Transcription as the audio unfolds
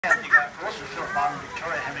You go, of course, we're still finding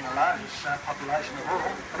Victoria having the largest population of all,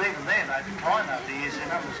 but even then they've declined over the years. Their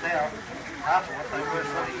numbers now half of what they were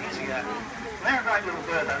 40 years ago. And they're a great little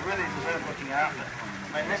bird. They really deserve looking after.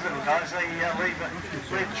 I mean, these little guys, they leave the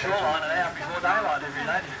shoreline an hour before daylight every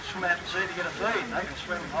day to swim out to sea to get a feed. They can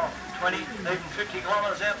swim 20, even 50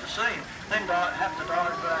 kilometres out to sea, then have to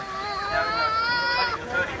dive 20 to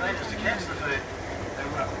 30 metres to catch the food.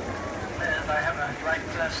 They have a great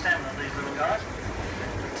stamina, these little guys.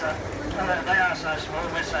 But, they are so small,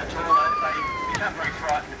 we're so tall, they become very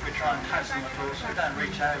frightened if we try and touch them at all, so we don't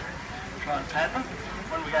reach over and try and pat them.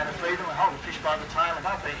 When we go to feed them, we hold the fish by the tail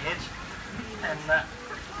above their heads and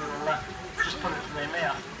we'll just put it to their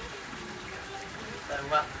mouth. So,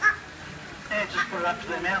 yeah, just put it up to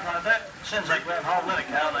their mouth like that. As soon as they grab hold, let it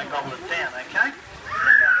go and they gobble it down, okay?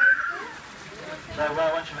 So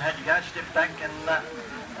once you've had your go, step back and let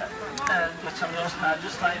someone else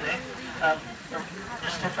just stay there.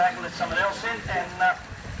 Just step back and let someone else in and